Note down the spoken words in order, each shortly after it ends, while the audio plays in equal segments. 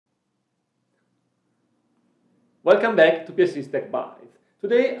Welcome back to PSC Tech Bytes.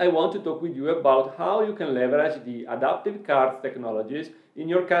 Today I want to talk with you about how you can leverage the adaptive cards technologies in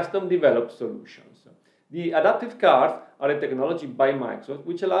your custom developed solutions. The adaptive cards are a technology by Microsoft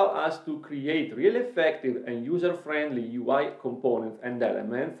which allow us to create really effective and user-friendly UI components and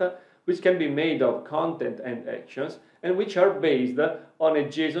elements which can be made of content and actions and which are based on a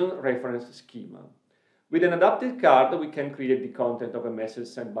JSON reference schema. With an adaptive card, we can create the content of a message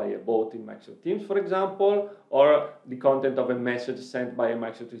sent by a bot in Microsoft Teams, for example, or the content of a message sent by a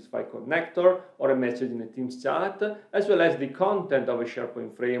Microsoft 365 connector, or a message in a Teams chat, as well as the content of a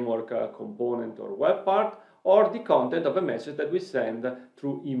SharePoint framework component or web part, or the content of a message that we send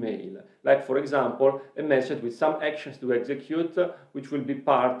through email. Like, for example, a message with some actions to execute, which will be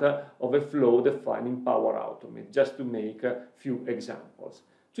part of a flow defined in Power Automate, just to make a few examples.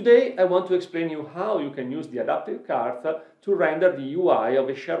 Today, I want to explain you how you can use the adaptive cards to render the UI of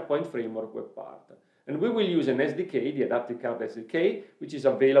a SharePoint framework web part. And we will use an SDK, the adaptive card SDK, which is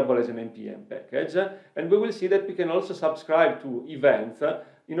available as an NPM package. And we will see that we can also subscribe to events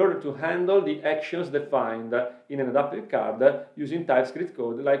in order to handle the actions defined in an adaptive card using TypeScript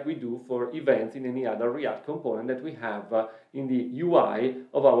code like we do for events in any other React component that we have in the UI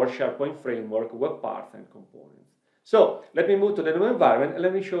of our SharePoint framework web parts and components. So, let me move to the demo environment and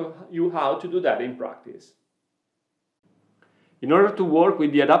let me show you how to do that in practice. In order to work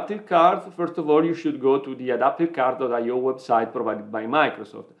with the adaptive cards, first of all, you should go to the adaptivecard.io website provided by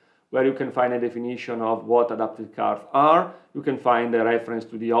Microsoft, where you can find a definition of what adaptive cards are. You can find a reference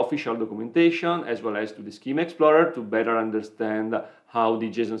to the official documentation, as well as to the Schema Explorer to better understand how the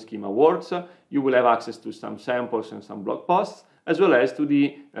JSON schema works. You will have access to some samples and some blog posts, as well as to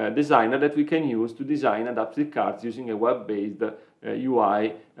the designer that we can use to design adaptive cards using a web-based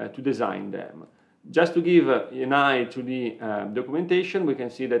UI to design them. Just to give an eye to the documentation, we can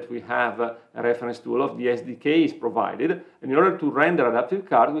see that we have a reference to all of the SDKs provided. And in order to render adaptive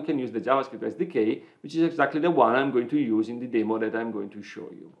card, we can use the JavaScript SDK, which is exactly the one I'm going to use in the demo that I'm going to show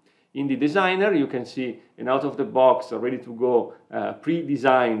you. In the designer, you can see an out-of-the-box, ready-to-go,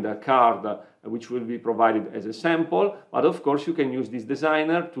 pre-designed card which will be provided as a sample, but of course you can use this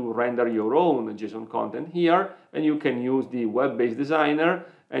designer to render your own JSON content here, and you can use the web-based designer,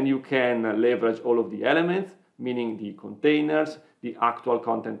 and you can leverage all of the elements, meaning the containers, the actual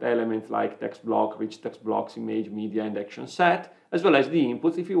content elements like text block, rich text blocks, image, media, and action set, as well as the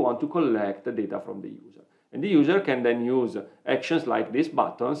inputs if you want to collect the data from the user. And the user can then use actions like these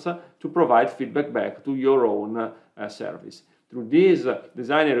buttons to provide feedback back to your own service. Through this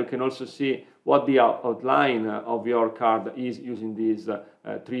designer, you can also see what the outline of your card is using this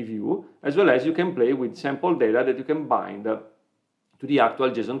tree view, as well as you can play with sample data that you can bind to the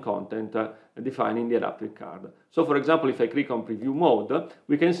actual JSON content defining the adaptive card. So, for example, if I click on preview mode,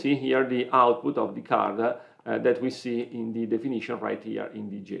 we can see here the output of the card that we see in the definition right here in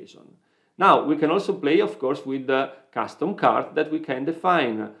the JSON. Now, we can also play, of course, with the custom card that we can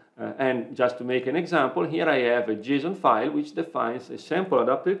define. And just to make an example, here I have a JSON file which defines a sample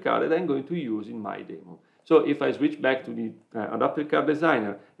adaptive card that I'm going to use in my demo. So if I switch back to the adaptive card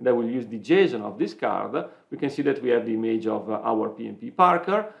designer and I will use the JSON of this card, we can see that we have the image of our PMP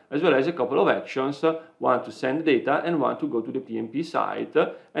Parker, as well as a couple of actions, one to send data and one to go to the PMP site.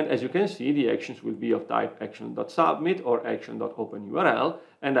 And as you can see, the actions will be of type action.submit or action.openURL,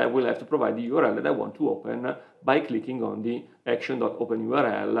 and I will have to provide the URL that I want to open by clicking on the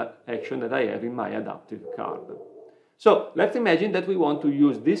action.openURL action that I have in my adaptive card. So let's imagine that we want to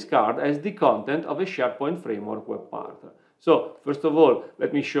use this card as the content of a SharePoint framework web part. So first of all,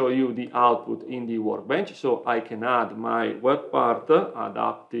 let me show you the output in the workbench. So I can add my web part,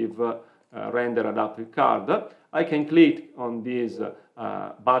 adaptive render adaptive card. I can click on this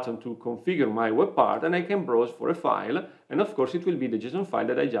button to configure my web part, and I can browse for a file. And of course, it will be the JSON file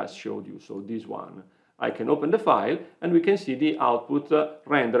that I just showed you. So this one. I can open the file, and we can see the output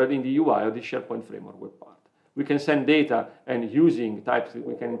rendered in the UI of the SharePoint framework web part. We can send data, and using TypeScript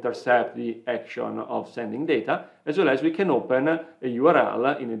we can intercept the action of sending data, as well as we can open a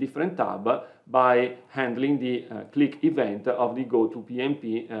URL in a different tab by handling the click event of the go to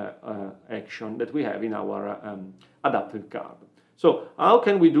PMP action that we have in our adaptive card. So how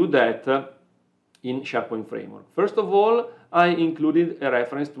can we do that in SharePoint framework? First of all, I included a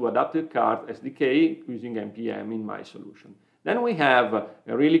reference to adaptive card SDK using NPM in my solution. Then we have a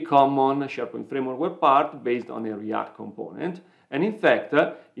really common SharePoint framework web part based on a React component. And in fact,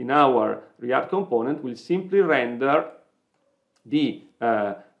 in our React component, we'll simply render the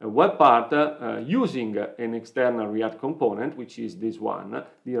web part using an external React component, which is this one,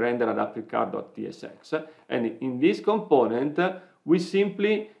 the renderadaptivecard.tsx. And in this component, we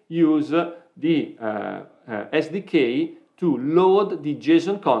simply use the SDK to load the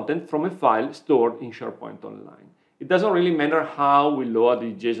JSON content from a file stored in SharePoint Online. It doesn't really matter how we load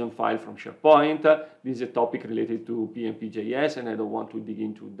the JSON file from SharePoint. This is a topic related to PnP.js, and I don't want to dig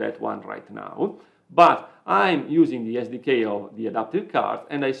into that one right now. But I'm using the SDK of the adaptive card,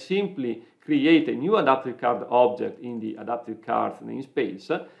 and I simply create a new adaptive card object in the adaptive cards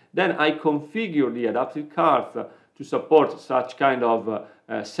namespace. Then I configure the adaptive cards to support such kind of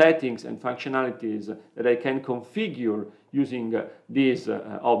settings and functionalities that I can configure using this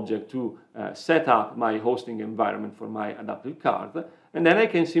object to set up my hosting environment for my adaptive card. And then I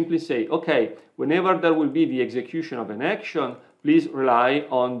can simply say, okay, whenever there will be the execution of an action, please rely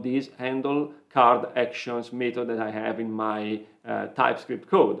on this handle card actions method that I have in my TypeScript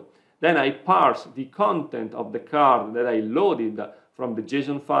code. Then I parse the content of the card that I loaded from the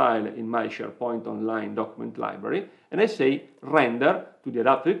JSON file in my SharePoint Online document library, and I say render to the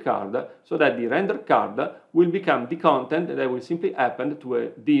adaptive card, so that the render card will become the content that will simply append to a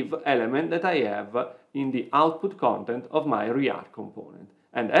div element that I have in the output content of my React component.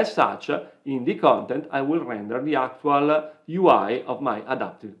 And as such, in the content, I will render the actual UI of my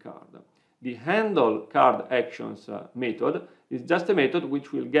adaptive card. The handle card actions method is just a method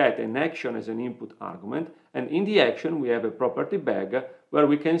which will get an action as an input argument, and in the action we have a property bag where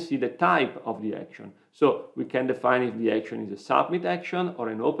we can see the type of the action. So we can define if the action is a submit action or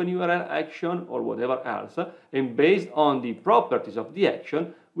an open URL action or whatever else, and based on the properties of the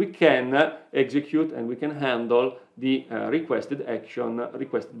action we can execute and we can handle the requested action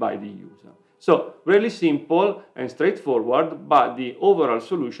requested by the user. So really simple and straightforward, but the overall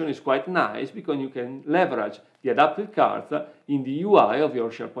solution is quite nice because you can leverage the adaptive cards in the UI of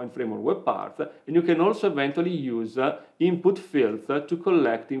your SharePoint Framework web parts, and you can also eventually use input fields to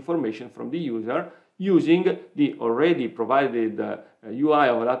collect information from the user using the already provided UI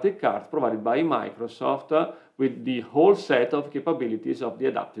of adaptive cards provided by Microsoft with the whole set of capabilities of the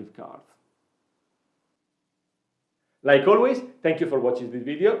adaptive cards. Like always, thank you for watching this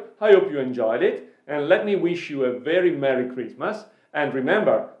video. I hope you enjoyed it, and let me wish you a very Merry Christmas. And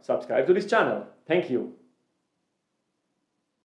remember, subscribe to this channel. Thank you.